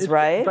places,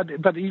 right?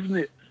 But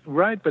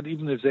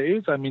even if there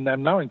is, I mean,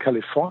 I'm now in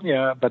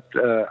California, but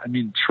I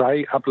mean,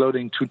 try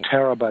uploading 2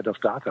 terabyte of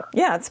data.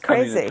 Yeah, it's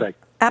crazy. I mean,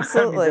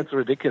 absolutely. I mean, that's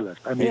ridiculous.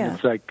 I mean,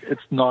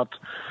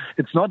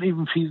 it's not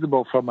even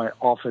feasible for my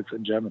office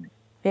in Germany.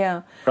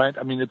 Yeah. Right.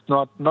 I mean, it's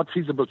not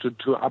feasible to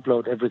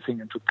upload everything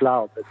into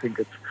cloud. I think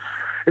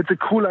it's a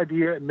cool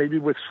idea, and maybe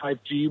with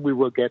 5G we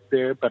will get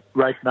there. But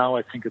right now,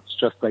 I think it's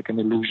just like an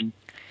illusion.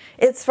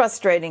 It's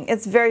frustrating.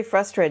 It's very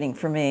frustrating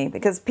for me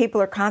because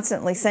people are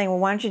constantly saying, well,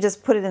 why don't you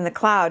just put it in the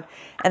cloud?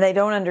 And they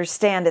don't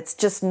understand it's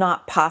just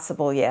not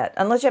possible yet,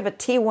 unless you have a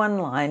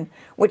T1 line,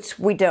 which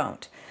we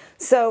don't.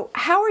 So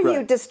how are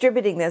you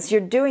distributing this?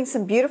 You're doing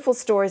some beautiful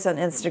stories on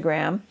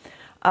Instagram.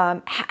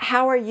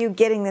 How are you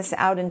getting this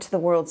out into the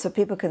world so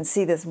people can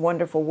see this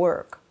wonderful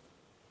work?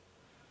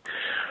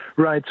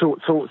 Right. So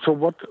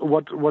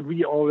what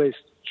we always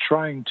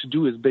trying to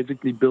do is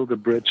basically build a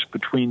bridge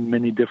between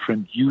many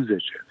different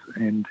usages,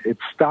 and it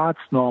starts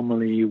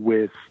normally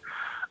with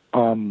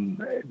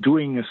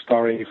doing a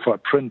story for a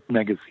print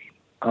magazine,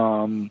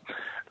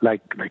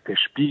 like Der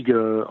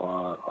Spiegel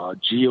or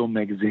Geo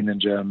magazine in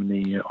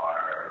Germany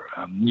or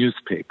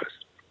newspapers.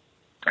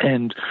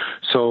 And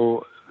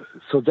so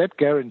that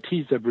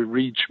guarantees that we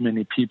reach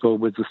many people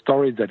with a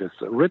story that is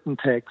a written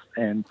text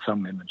and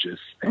some images.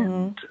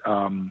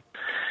 Mm-hmm.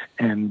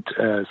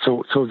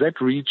 So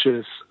that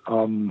reaches,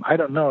 I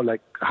don't know,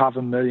 like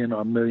 500,000 or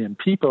 1 million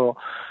people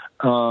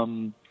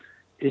in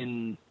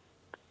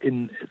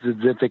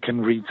that they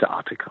can read the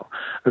article.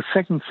 The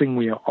second thing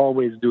we are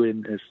always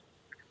doing is,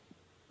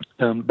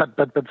 but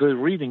the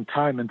reading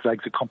time and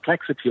like the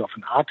complexity of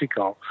an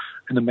article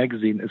in a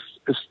magazine is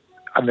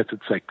unless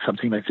it's like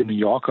something like the New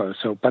Yorker or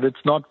so, but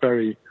it's not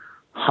very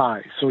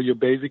high. So you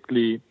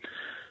basically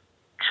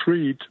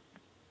treat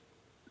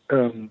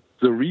the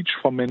reach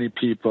for many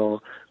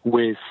people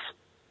with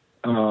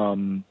a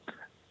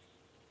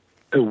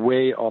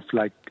way of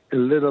like a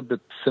little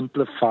bit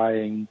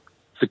simplifying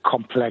the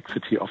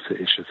complexity of the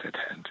issues at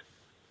hand.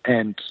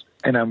 And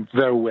I'm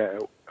very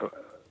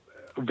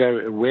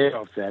aware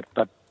of that,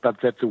 but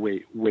that's the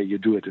way you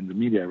do it in the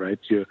media, right?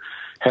 You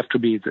have to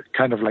be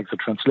kind of like the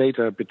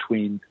translator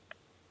between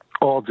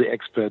all the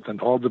experts and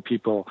all the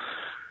people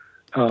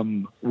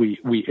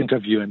we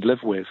interview and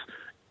live with,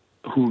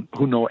 who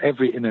know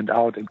every in and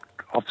out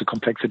of the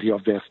complexity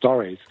of their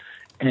stories,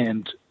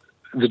 and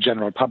the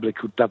general public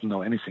who doesn't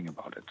know anything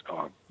about it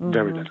or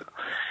very little.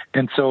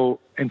 And so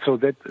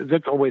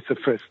that's always the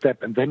first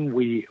step. And then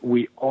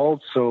we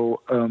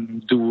also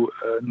do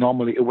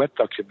normally a web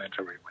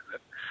documentary with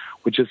it,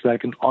 which is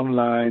like an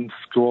online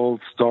scroll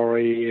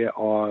story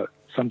or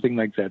something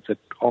like that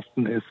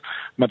often is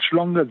much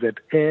longer, that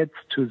adds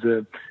to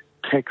the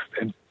text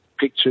and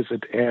pictures.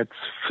 It adds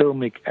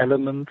filmic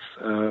elements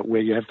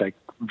where you have like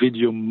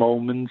video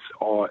moments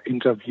or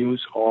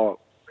interviews or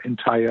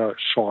entire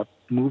short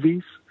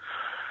movies.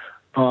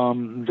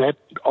 That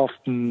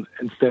often,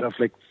 instead of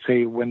like,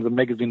 say, when the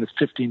magazine is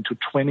 15 to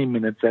 20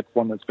 minutes, that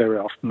one is very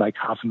often like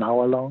half an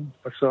hour long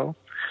or so.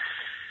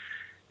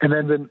 And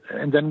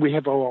then we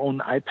have our own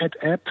iPad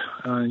app.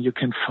 You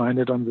can find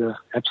it on the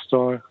App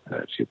Store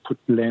if you put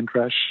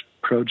Landrush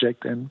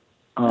Project in.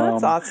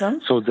 That's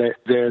awesome. So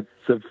the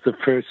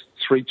first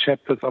 3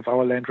 chapters of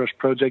our Landrush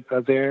Project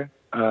are there.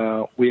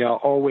 We are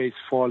always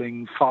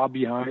falling far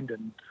behind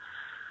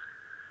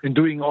in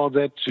doing all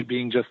that, to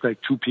being just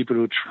like 2 people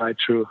who try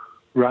to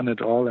run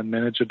it all and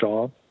manage it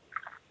all.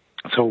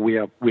 So we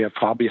are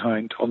far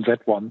behind on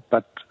that one.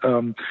 But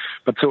so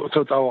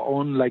it's our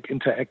own like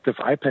interactive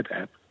iPad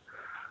app.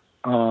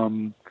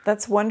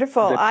 That's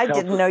wonderful. I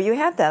didn't know you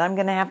had that. I'm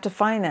going to have to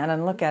find that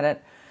and look at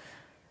it.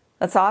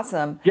 That's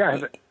awesome.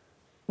 Yeah.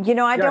 You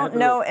know, I don't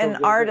know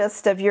an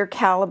artist of your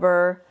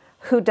caliber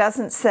who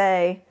doesn't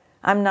say,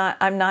 I'm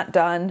not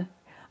done.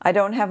 I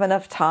don't have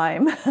enough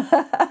time.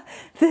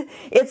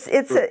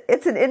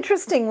 It's an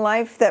interesting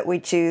life that we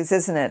choose,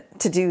 isn't it,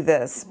 to do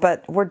this?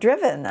 But we're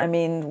driven. I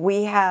mean,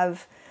 we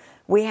have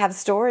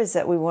stories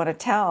that we want to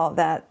tell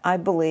that I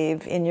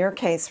believe, in your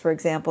case, for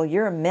example,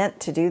 you're meant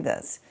to do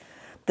this.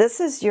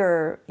 This is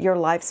your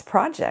life's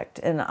project,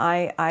 and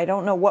I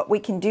don't know what we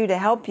can do to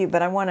help you,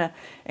 but I want to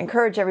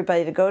encourage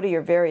everybody to go to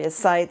your various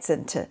sites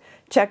and to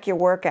check your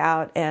work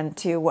out and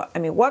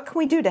what can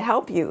we do to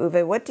help you,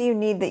 Uwe? What do you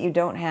need that you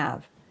don't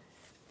have?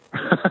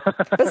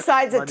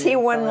 Besides a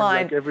T1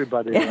 line. Like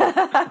everybody.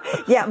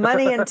 Yeah,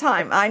 money and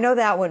time. I know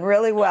that one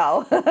really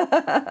well.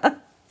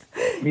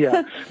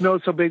 Yeah. No.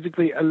 So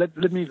basically,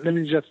 let me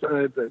just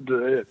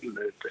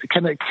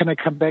can I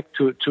come back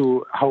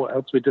to how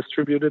else we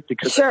distribute it?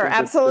 Because sure,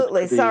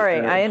 absolutely.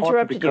 Sorry, I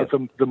interrupted you.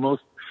 Because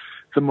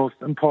the most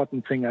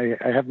important thing I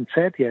haven't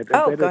said yet.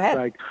 And go ahead.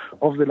 Like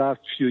over the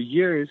last few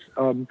years,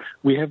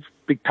 we have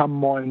become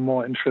more and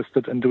more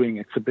interested in doing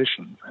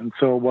exhibitions. And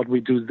so what we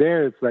do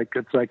there is like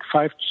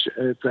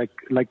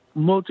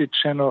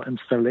multi-channel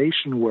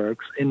installation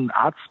works in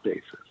art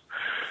spaces.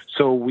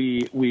 So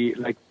we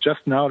like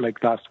just now,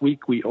 like last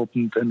week, we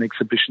opened an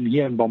exhibition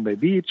here in Bombay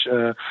Beach,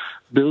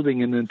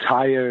 building an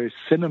entire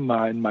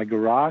cinema in my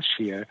garage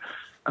here.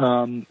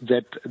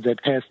 That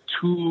has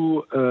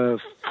 2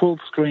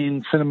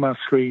 full-screen cinema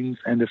screens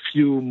and a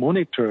few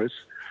monitors,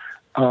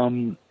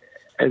 at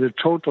a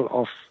total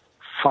of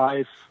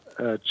 5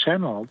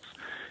 channels,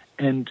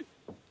 and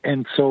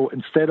so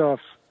instead of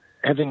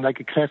having like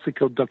a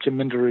classical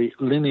documentary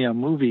linear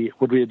movie,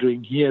 what we are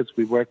doing here is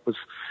we work with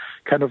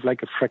kind of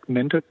like a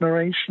fragmented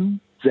narration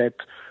that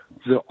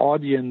the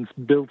audience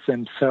builds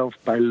themselves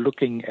by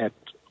looking at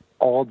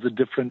all the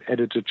different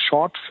edited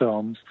short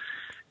films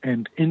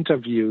and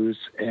interviews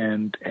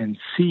and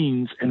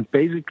scenes, and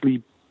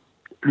basically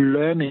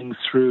learning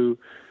through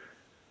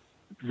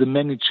the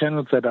many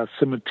channels that are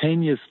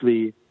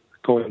simultaneously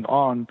going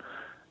on,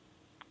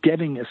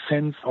 getting a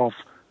sense of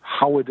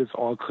how it is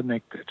all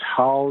connected,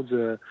 how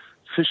the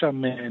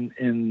fishermen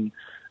in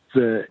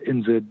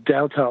the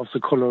delta of the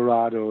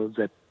Colorado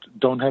that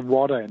don't have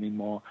water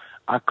anymore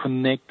are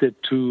connected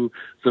to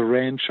the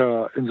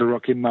rancher in the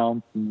Rocky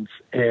Mountains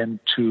and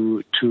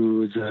to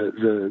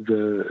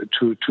the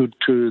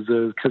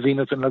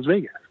casinos in Las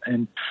Vegas,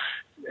 and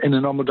in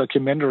a normal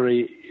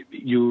documentary,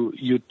 you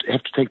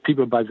have to take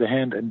people by the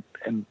hand and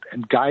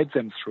guide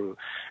them through.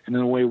 And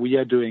in the way we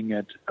are doing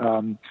it,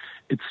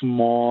 it's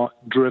more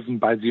driven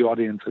by the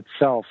audience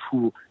itself,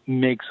 who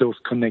makes those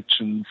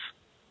connections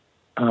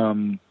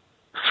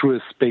through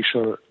a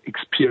spatial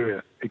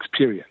experience.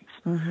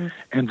 Mm-hmm.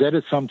 And that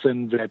is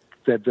something that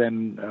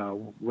then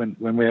when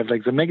we have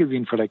like the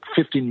magazine for like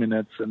 15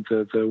 minutes and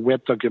the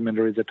web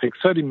documentary that takes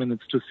 30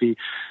 minutes to see,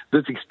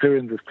 this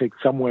experience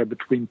takes somewhere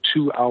between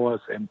 2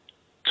 hours and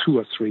 2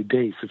 or 3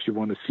 days if you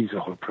want to see the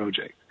whole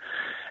project.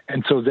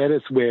 And so that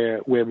is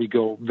where we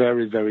go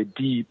very, very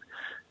deep,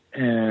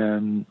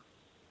 and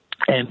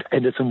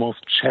it's the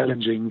most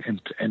challenging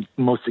and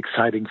most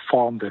exciting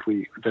form that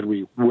we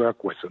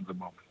work with in the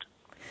moment.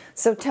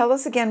 So tell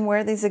us again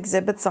where these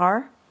exhibits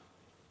are.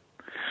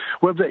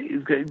 Well,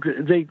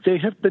 they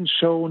have been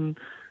shown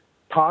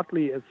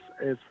partly as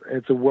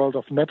a World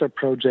of Matter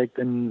project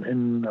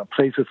in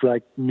places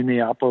like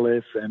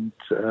Minneapolis and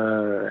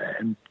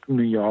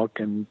New York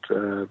and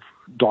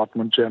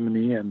Dortmund,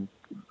 Germany, and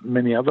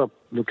many other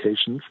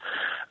locations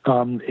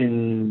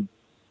in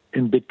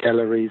big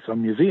galleries or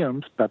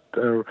museums. But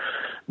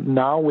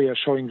now we are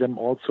showing them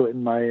also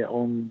in my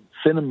own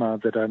cinema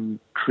that I'm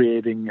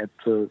creating at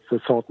the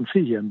Salton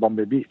Sea here in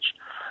Bombay Beach.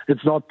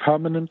 It's not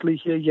permanently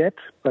here yet,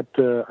 but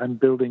I'm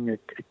building a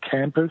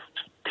campus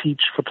to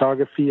teach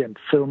photography and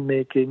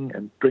filmmaking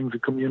and bring the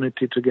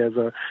community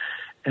together,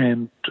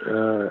 and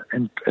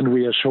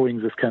we are showing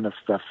this kind of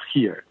stuff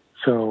here.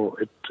 So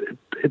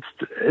it's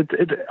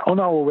on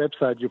our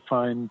website you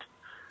find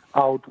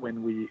out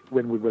when we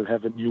will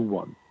have a new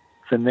one.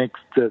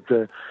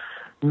 The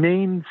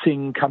main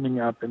thing coming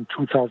up in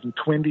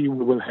 2020,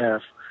 we will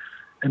have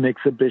an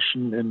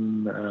exhibition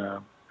in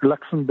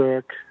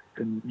Luxembourg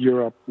in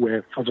Europe,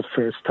 where for the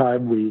first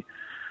time we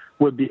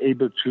will be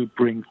able to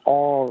bring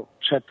all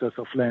chapters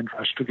of Land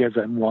Rush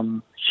together in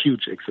one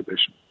huge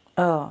exhibition.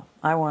 Oh,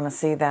 I want to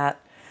see that.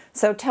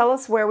 So tell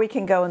us where we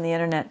can go on the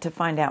internet to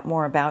find out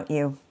more about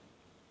you.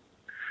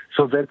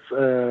 So that's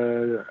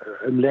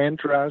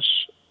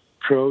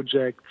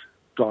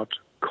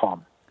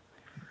landrushproject.com.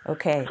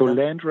 Okay. So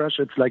Land Rush,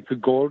 it's like the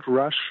gold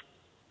rush,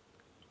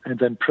 and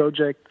then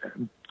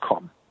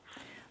project.com.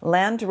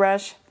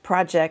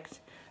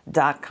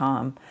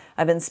 landrushproject.com.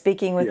 I've been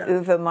speaking with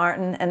Uwe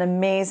Martin, an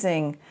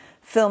amazing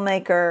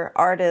filmmaker,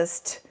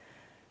 artist,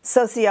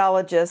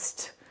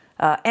 sociologist,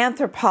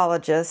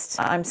 anthropologist.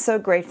 I'm so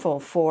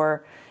grateful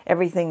for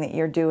everything that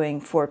you're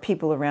doing for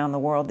people around the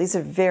world. These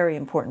are very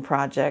important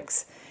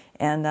projects,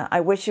 and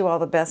I wish you all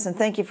the best, and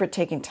thank you for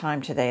taking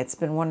time today. It's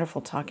been wonderful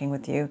talking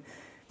with you.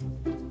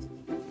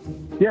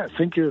 Yeah,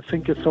 thank you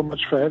so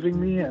much for having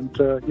me, and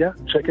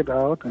check it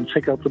out, and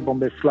check out the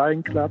Bombay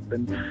Flying Club,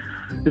 and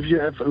if you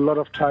have a lot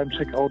of time,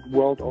 check out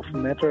World of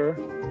Matter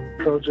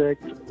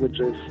project, which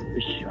is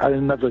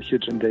another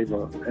huge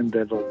endeavor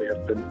we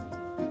have been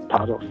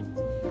part of.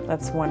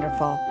 That's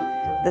wonderful.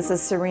 This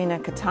is Serena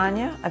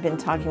Catania. I've been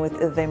talking with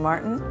Uwe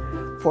Martin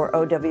for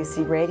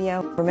OWC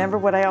Radio. Remember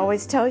what I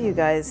always tell you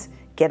guys,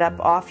 get up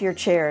off your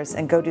chairs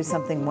and go do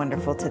something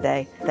wonderful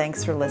today.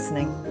 Thanks for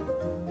listening.